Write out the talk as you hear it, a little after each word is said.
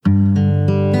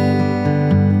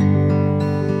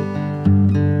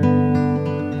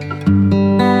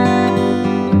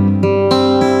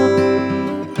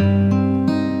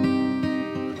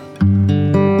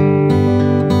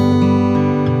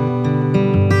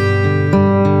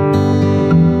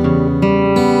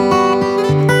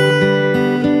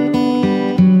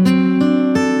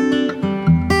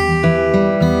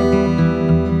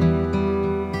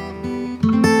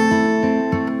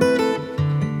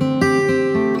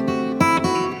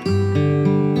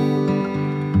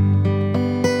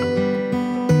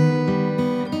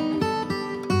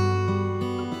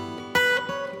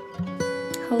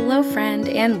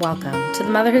and welcome to the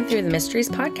Motherhood Through the Mysteries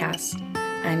podcast.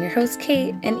 I'm your host,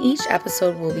 Kate, and each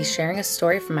episode we'll be sharing a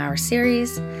story from our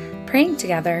series, praying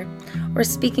together, or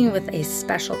speaking with a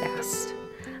special guest.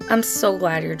 I'm so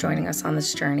glad you're joining us on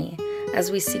this journey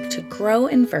as we seek to grow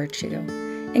in virtue,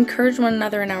 encourage one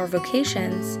another in our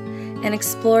vocations, and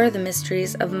explore the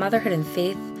mysteries of motherhood and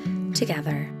faith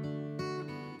together.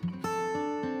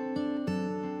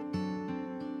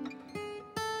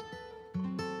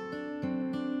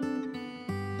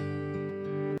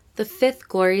 The fifth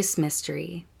glorious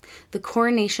mystery, the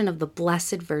coronation of the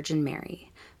Blessed Virgin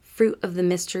Mary, fruit of the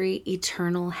mystery,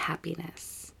 eternal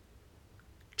happiness.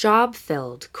 Job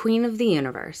filled, Queen of the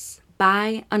Universe,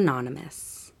 by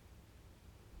Anonymous.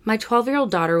 My 12-year-old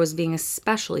daughter was being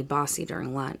especially bossy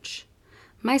during lunch.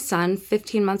 My son,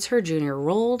 15 months her junior,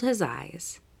 rolled his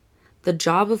eyes. The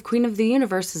job of Queen of the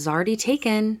Universe is already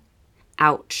taken.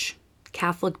 Ouch.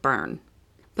 Catholic burn.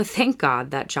 But thank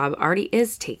God that job already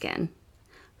is taken.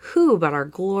 Who but our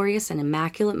glorious and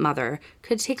immaculate mother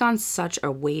could take on such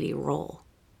a weighty role?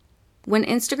 When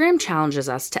Instagram challenges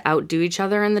us to outdo each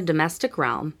other in the domestic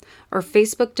realm, or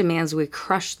Facebook demands we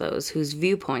crush those whose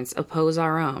viewpoints oppose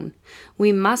our own,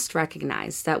 we must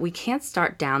recognize that we can't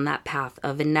start down that path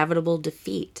of inevitable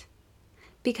defeat.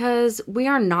 Because we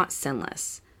are not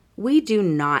sinless. We do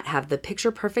not have the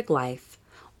picture-perfect life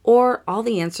or all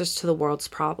the answers to the world's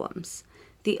problems.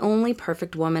 The only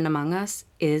perfect woman among us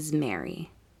is Mary.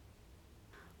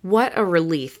 What a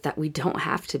relief that we don't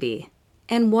have to be.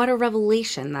 And what a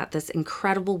revelation that this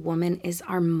incredible woman is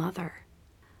our mother.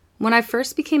 When I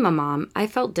first became a mom, I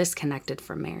felt disconnected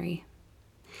from Mary.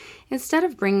 Instead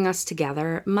of bringing us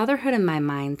together, motherhood in my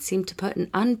mind seemed to put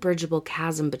an unbridgeable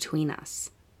chasm between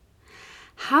us.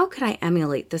 How could I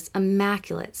emulate this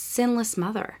immaculate, sinless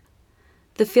mother?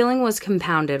 The feeling was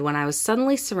compounded when I was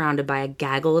suddenly surrounded by a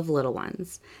gaggle of little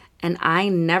ones, and I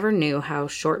never knew how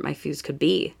short my fuse could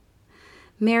be.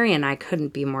 Mary and I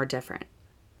couldn't be more different.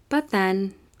 But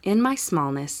then, in my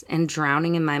smallness and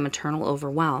drowning in my maternal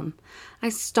overwhelm, I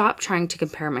stopped trying to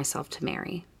compare myself to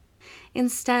Mary.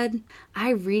 Instead, I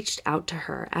reached out to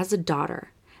her as a daughter,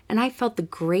 and I felt the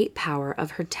great power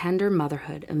of her tender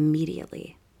motherhood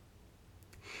immediately.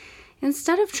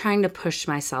 Instead of trying to push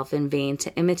myself in vain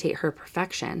to imitate her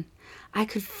perfection, I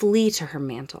could flee to her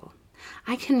mantle.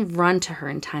 I can run to her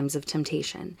in times of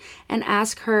temptation and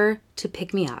ask her to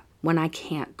pick me up when I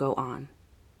can't go on.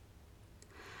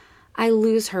 I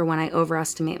lose her when I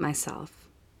overestimate myself,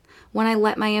 when I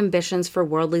let my ambitions for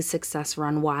worldly success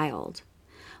run wild,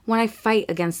 when I fight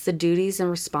against the duties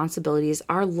and responsibilities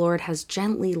our Lord has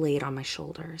gently laid on my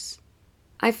shoulders.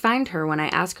 I find her when I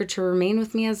ask her to remain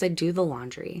with me as I do the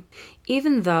laundry,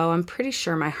 even though I'm pretty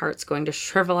sure my heart's going to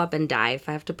shrivel up and die if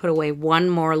I have to put away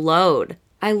one more load.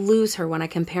 I lose her when I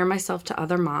compare myself to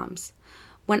other moms,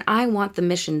 when I want the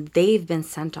mission they've been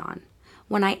sent on,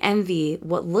 when I envy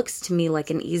what looks to me like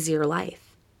an easier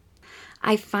life.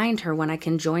 I find her when I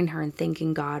can join her in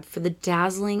thanking God for the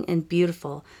dazzling and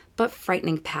beautiful but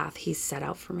frightening path He's set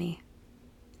out for me.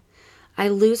 I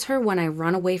lose her when I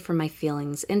run away from my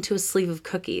feelings into a sleeve of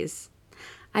cookies.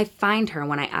 I find her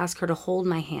when I ask her to hold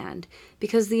my hand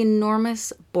because the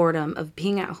enormous boredom of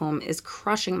being at home is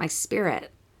crushing my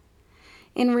spirit.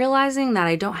 In realizing that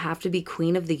I don't have to be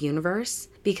Queen of the Universe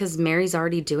because Mary's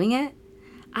already doing it,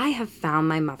 I have found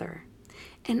my mother,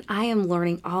 and I am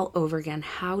learning all over again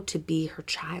how to be her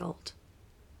child.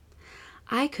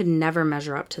 I could never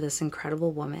measure up to this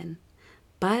incredible woman,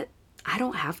 but I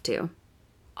don't have to.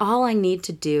 All I need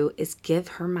to do is give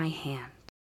her my hand.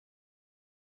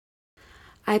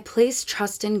 I place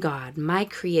trust in God, my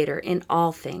Creator, in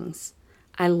all things.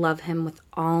 I love Him with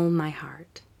all my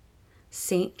heart.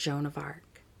 Saint Joan of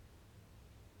Arc.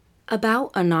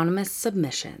 About anonymous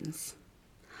submissions.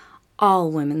 All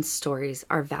women's stories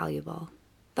are valuable.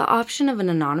 The option of an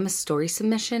anonymous story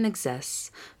submission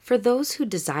exists for those who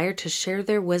desire to share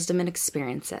their wisdom and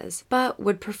experiences, but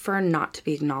would prefer not to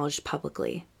be acknowledged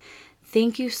publicly.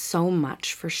 Thank you so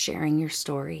much for sharing your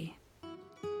story.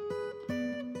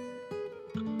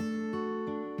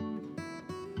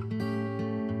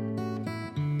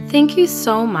 Thank you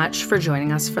so much for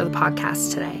joining us for the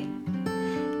podcast today.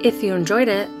 If you enjoyed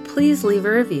it, please leave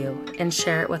a review and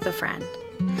share it with a friend.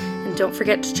 And don't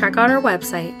forget to check out our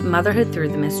website,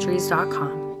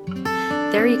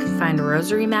 motherhoodthroughthemysteries.com. There you can find a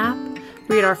rosary map,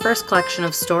 read our first collection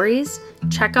of stories,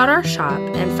 check out our shop,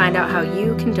 and find out how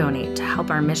you can donate to help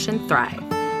our mission thrive.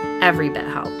 Every bit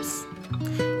helps.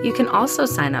 You can also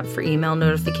sign up for email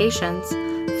notifications,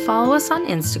 follow us on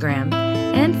Instagram,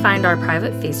 and find our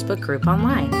private Facebook group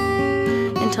online.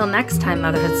 Until next time,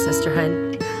 Motherhood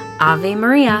Sisterhood, Ave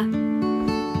Maria.